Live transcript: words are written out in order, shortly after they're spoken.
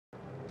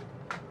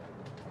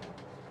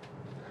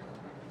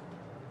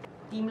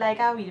Team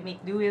Lyqa, we make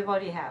do with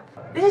what we have.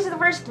 This is the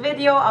first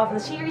video of the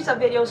series of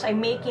videos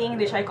I'm making,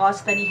 which I call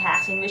Study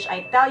Hacks, in which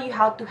I tell you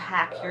how to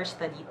hack your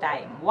study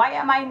time. Why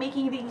am I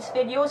making these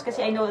videos?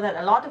 Kasi I know that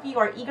a lot of you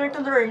are eager to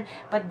learn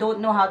but don't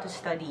know how to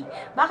study.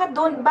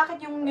 Bakit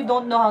yung you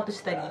don't know how to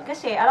study?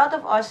 Kasi a lot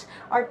of us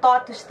are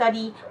taught to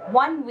study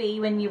one way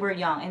when we were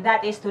young, and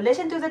that is to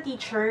listen to the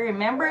teacher,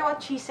 remember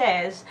what she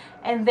says,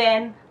 and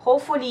then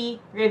hopefully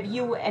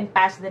review and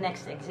pass the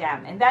next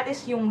exam. And that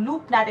is yung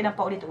loop natin ng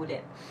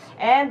paulit-ulit.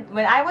 And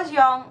when I was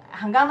young,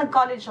 hanggang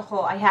nag-college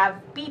ako, I have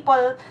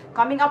people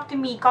coming up to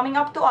me, coming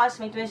up to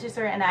us, my twin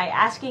sister and I,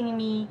 asking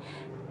me,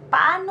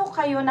 paano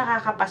kayo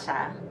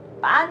nakakapasa?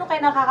 Paano kayo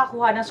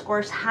nakakakuha ng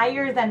scores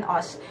higher than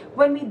us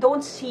when we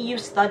don't see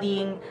you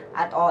studying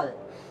at all?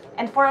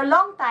 And for a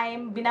long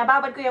time,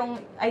 binababad ko yung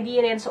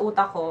idea rin sa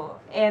utak ko,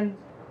 and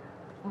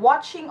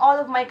watching all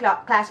of my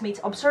classmates,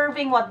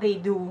 observing what they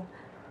do,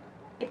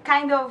 it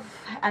kind of,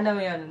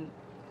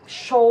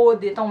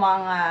 showed itong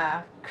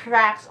mga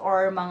cracks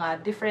or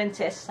mga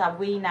differences sa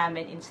way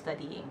namin in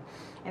studying.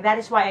 And that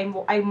is why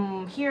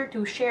I'm here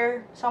to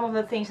share some of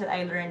the things that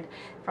I learned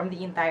from the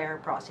entire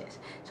process.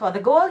 So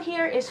the goal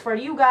here is for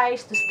you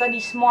guys to study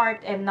smart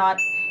and not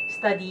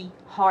study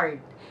hard.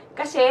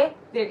 Kasi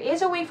there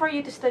is a way for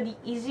you to study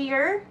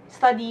easier,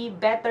 study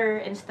better,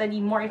 and study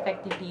more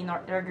effectively in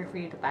order for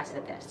you to pass the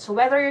test. So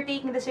whether you're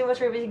taking the civil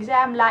service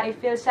exam, LAE,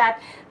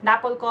 PhilSat,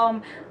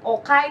 NAPOLCOM,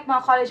 o kahit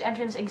mga college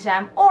entrance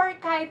exam, or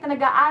kahit na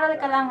nag-aaral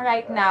ka lang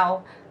right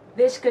now,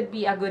 this could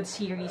be a good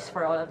series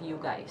for all of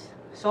you guys.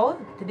 So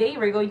today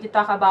we're going to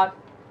talk about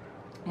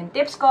yung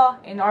tips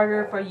ko in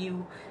order for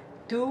you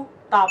to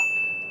top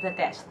the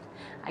test.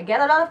 I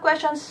get a lot of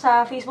questions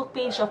sa Facebook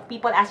page of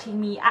people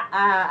asking me,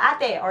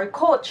 ate or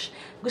coach,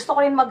 gusto ko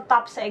rin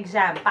mag-top sa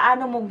exam.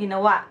 Paano mo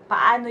ginawa?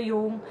 Paano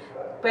yung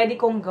pwede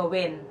kong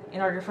gawin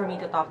in order for me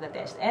to top the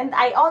test? And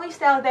I always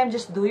tell them,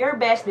 just do your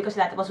best, because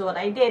that was what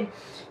I did.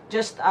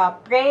 Just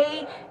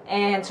pray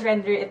and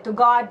surrender it to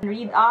God.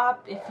 Read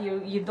up. If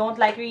you don't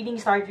like reading,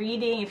 start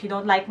reading. If you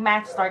don't like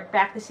math, start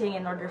practicing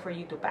in order for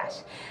you to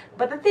pass.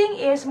 But the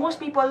thing is, most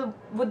people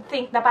would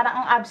think na parang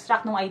ang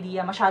abstract ng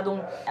idea,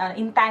 masyadong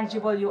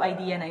intangible yung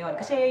idea na yon.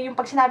 Kasi yung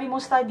pag sinabi mo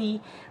study,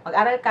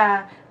 mag-aral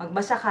ka,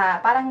 magbasa ka,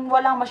 parang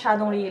walang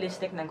masyadong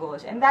realistic na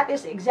goals. And that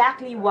is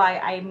exactly why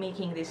I'm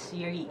making this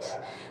series.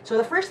 So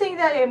the first thing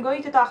that I'm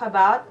going to talk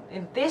about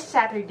in this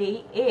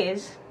Saturday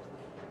is,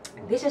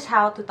 this is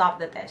how to top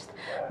the test.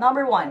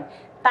 Number 1,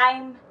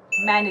 time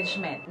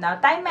management. Now,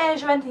 time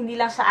management, hindi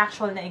lang sa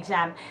actual na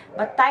exam,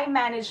 but time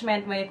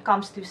management when it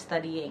comes to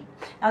studying.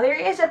 Now, there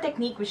is a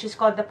technique which is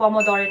called the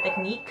Pomodoro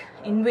technique,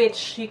 in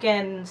which you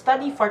can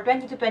study for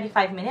 20 to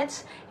 25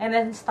 minutes, and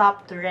then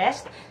stop to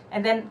rest,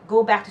 and then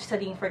go back to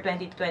studying for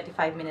 20 to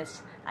 25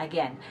 minutes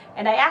again.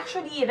 And I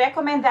actually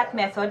recommend that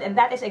method, and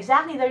that is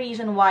exactly the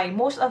reason why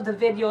most of the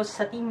videos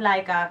sa Team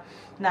Lyqa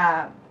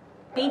na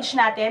page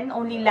natin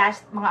only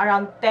last mga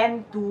around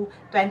 10 to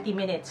 20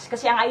 minutes.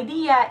 Kasi ang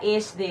idea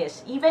is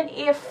this: even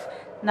if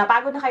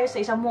napagod na kayo sa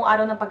isang buong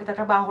araw ng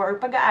pagtatrabaho or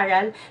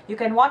pag-aaral, you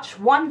can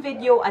watch one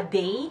video a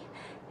day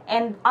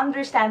and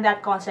understand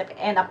that concept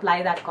and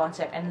apply that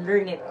concept and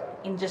learn it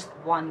in just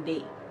one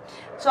day.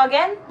 So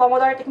again,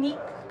 Pomodoro technique,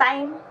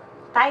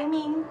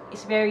 timing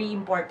is very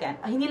important.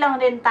 Hindi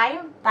lang rin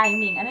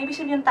timing. Ano ibig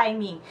sabihin yung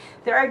timing?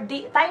 There are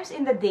times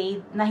in the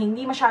day na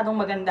hindi masyadong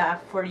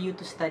maganda for you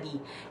to study.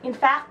 In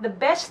fact, the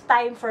best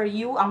time for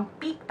you, ang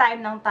peak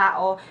time ng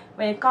tao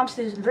when it comes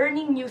to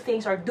learning new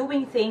things or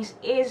doing things,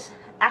 is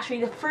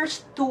actually the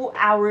first 2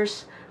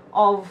 hours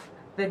of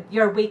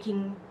your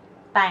waking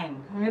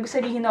time. Ano ibig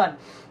sabihin nun?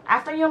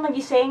 After yung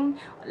nagising,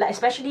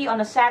 especially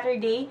on a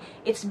Saturday,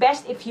 it's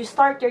best if you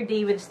start your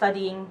day with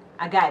studying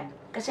agad.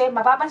 Kasi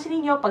mapapansin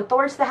niyo pag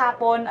towards the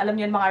hapon, alam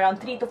niyo mga around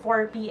 3 to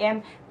 4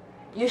 p.m.,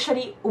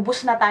 usually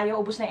ubos na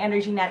yung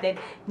energy natin,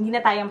 hindi na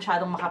tayo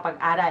masyadong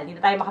makapag-aral, hindi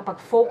na tayo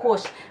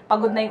makapag-focus,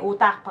 pagod na yung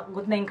utak,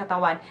 pagod na yung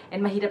katawan,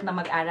 and mahirap na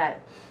mag-aral.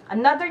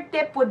 Another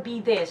tip would be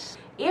this: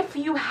 if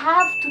you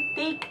have to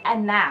take a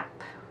nap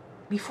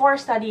before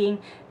studying,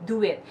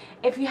 do it.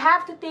 If you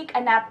have to take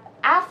a nap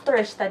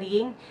after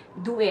studying,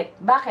 do it.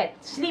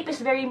 Bakit? Sleep is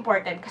very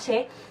important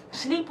kasi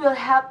sleep will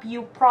help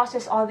you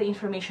process all the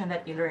information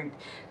that you learned.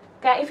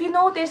 Kaya if you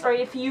noticed, or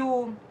if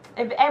you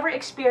ever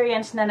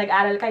experienced na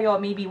nag-aral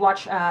kayo, maybe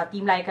watch a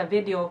Team Lyqa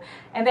video,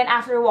 and then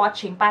after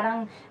watching,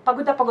 parang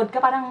pagod na pagod ka,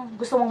 parang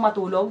gusto mong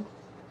matulog.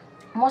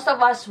 Most of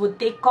us would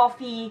take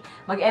coffee,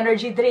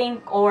 mag-energy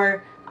drink,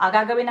 or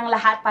gagawin ng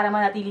lahat para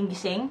manatiling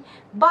gising.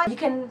 But you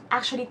can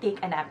actually take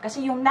a nap.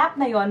 Kasi yung nap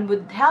na yon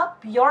would help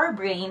your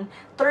brain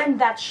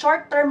turn that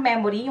short-term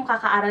memory, yung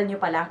kakaaral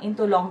nyo pa lang,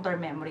 into long-term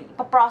memory.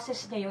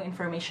 Ipaprocess niya yung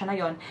information na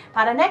yon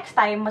para next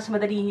time, mas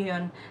madali nyo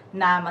yun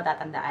na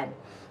matatandaan.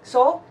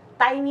 So,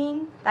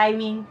 timing.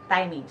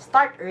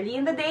 Start early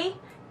in the day,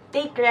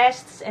 take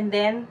rests, and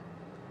then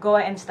go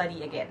and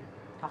study again.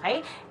 Okay?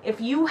 If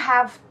you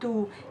have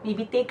to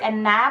maybe take a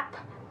nap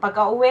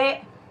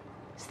pagka-uwi,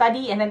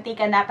 study, and then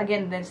take a nap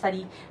again, and then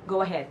study,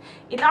 go ahead.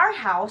 In our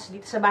house,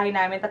 dito sa bahay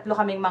namin, 3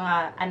 kaming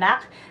mga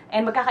anak,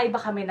 and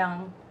magkakaiba kami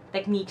ng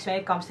techniques when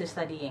it comes to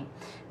studying.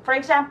 For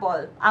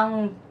example,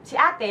 si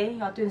ate,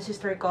 yung twin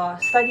sister ko,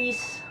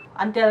 studies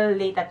until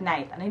late at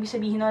night. Ano ibig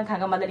sabihin nun?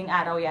 Hanggang madaling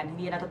araw yan,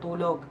 hindi yan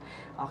natutulog.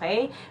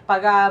 Okay?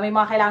 Pag may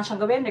mga kailangan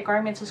siyang gawin,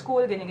 requirements sa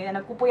school, ganyan-ganyan,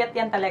 nagpupuyat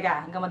yan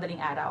talaga hanggang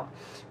madaling araw.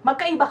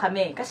 Magkaiba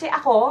kami. Kasi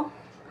ako,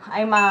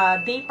 I'm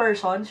a day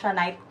person, siya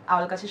night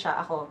owl kasi siya,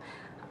 ako,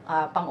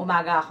 pang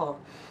umaga ako.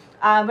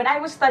 When I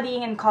was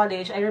studying in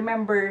college, I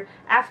remember,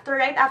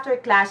 right after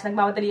class,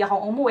 nagmamadali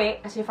akong umuwi,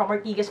 kasi from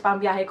Ortigas pa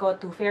ang biyahe ko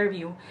to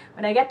Fairview.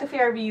 When I get to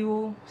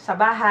Fairview, sa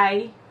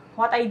bahay,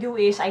 what I do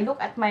is, I look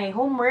at my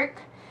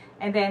homework,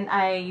 and then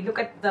I look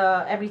at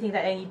everything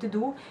that I need to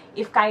do.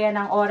 If kaya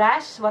ng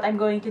oras, what I'm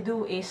going to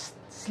do is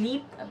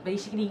sleep.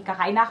 Basically,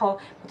 kakain na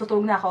ako,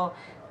 matutulog na ako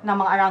ng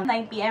mga around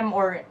 9 p.m.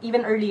 or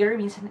even earlier,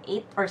 minsan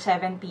 8 or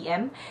 7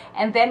 p.m.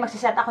 And then,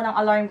 magsiset ako ng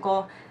alarm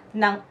ko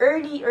ng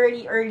early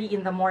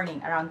in the morning,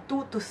 around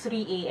 2 to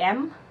 3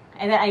 a.m.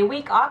 And then I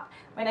wake up.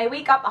 When I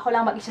wake up, ako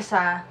lang mag-isa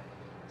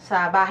sa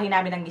bahay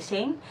namin ng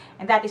gising.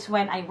 And that is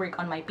when I work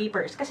on my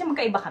papers. Kasi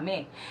magkaiba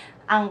kami.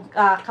 Ang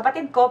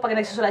kapatid ko, pag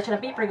nagsusulat siya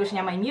ng paper, gusto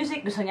niya may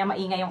music, gusto niya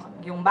maingay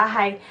yung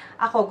bahay.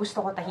 Ako,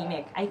 gusto ko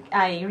tahimik.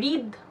 I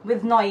read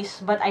with noise,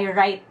 but I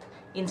write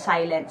in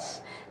silence.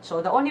 So,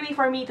 the only way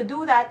for me to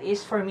do that is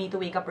for me to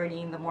wake up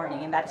early in the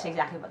morning. And that is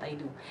exactly what I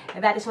do.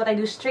 And that is what I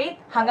do straight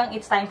hanggang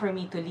it's time for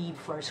me to leave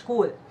for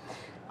school.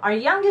 Our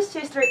youngest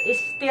sister is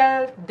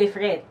still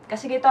different.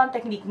 Kasi dito ang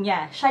technique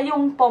niya. Siya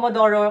yung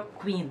Pomodoro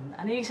Queen.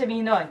 Ano yung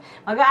sabihin nun?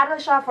 Mag-aaral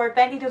siya for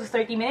 20 to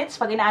 30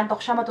 minutes. Pag inaantok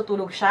siya,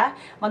 matutulog siya.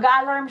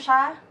 Mag-alarm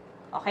siya,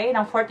 okay,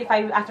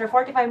 after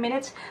 45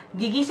 minutes,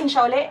 gigising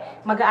siya uli,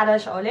 mag-aaral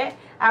siya uli.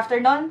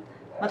 After nun,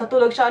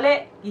 matutulog siya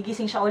uli,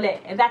 gigising siya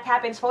uli. And that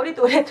happens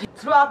paulit-ulit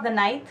throughout the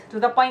night, to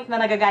the point na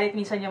nagagalit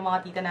minsan yung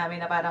mga tita namin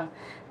na parang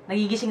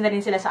nagigising na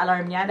rin sila sa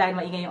alarm niya dahil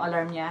maingay yung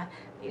alarm niya.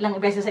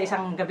 Ilang beses sa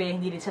isang gabi,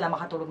 hindi din sila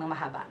makatulog ng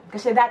mahaba.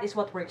 Kasi that is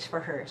what works for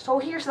her.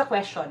 So, here's the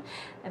question.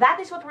 That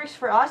is what works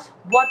for us.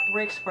 What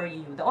works for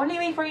you? The only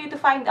way for you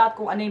to find out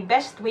kung ano yung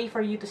best way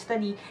for you to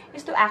study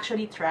is to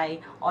actually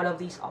try all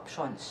of these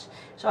options.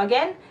 So,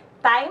 again,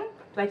 time,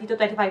 20 to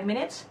 25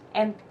 minutes,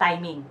 and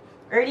timing.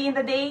 Early in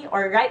the day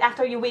or right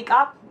after you wake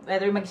up,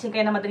 whether magising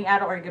kayo na madaling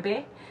araw or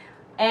gabi.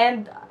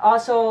 And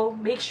also,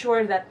 make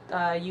sure that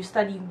you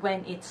study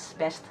when it's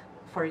best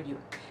for you.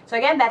 So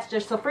again, that's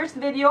just the first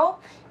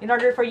video. In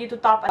order for you to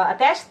top a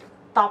test,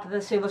 top the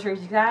civil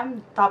service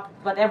exam, top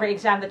whatever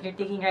exam that you're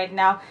taking right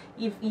now,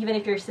 even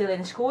if you're still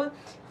in school,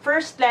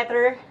 first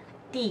letter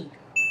T,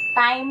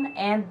 time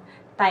and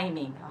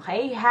timing.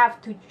 Okay? You have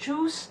to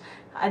choose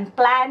and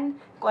plan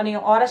kung ano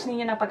yung oras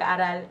ninyo ng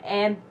pag-aaral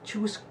and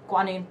choose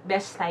kung ano yung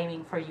best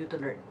timing for you to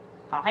learn.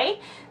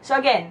 Okay? So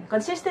again,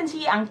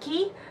 consistency ang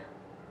key.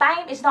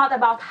 Time is not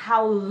about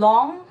how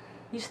long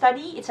you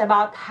study, it's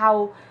about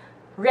how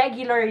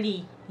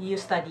regularly you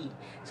study.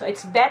 So,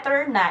 it's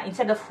better na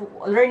instead of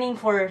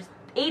learning for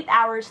 8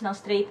 hours na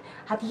straight,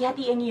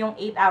 hati-hatiin nyo yung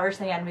 8 hours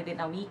na yan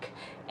within a week.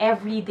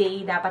 Every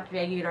day, dapat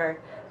regular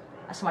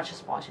as much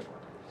as possible.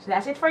 So,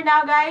 that's it for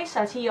now, guys.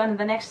 I'll see you on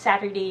the next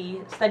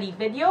Saturday study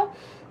video.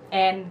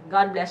 And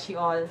God bless you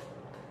all.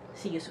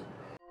 See you soon.